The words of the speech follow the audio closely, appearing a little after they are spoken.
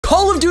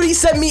Duty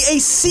sent me a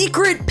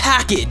secret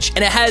package,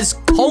 and it has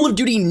Call of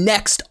Duty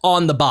Next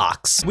on the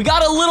box. We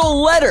got a little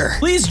letter.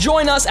 Please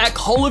join us at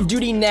Call of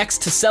Duty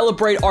Next to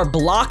celebrate our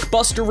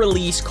blockbuster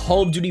release,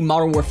 Call of Duty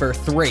Modern Warfare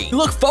 3. We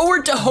look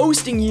forward to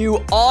hosting you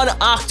on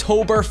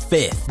October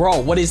 5th.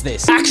 Bro, what is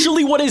this?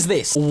 Actually, what is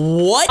this?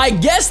 What? I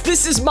guess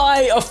this is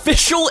my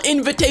official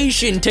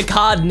invitation to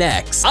COD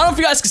Next. I don't know if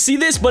you guys can see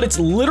this, but it's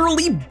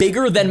literally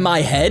bigger than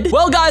my head.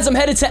 Well, guys, I'm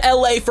headed to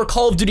LA for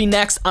Call of Duty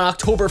Next on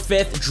October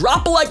 5th.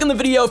 Drop a like on the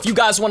video if you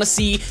guys want to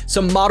see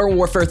some Modern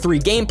Warfare 3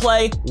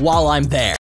 gameplay while I'm there.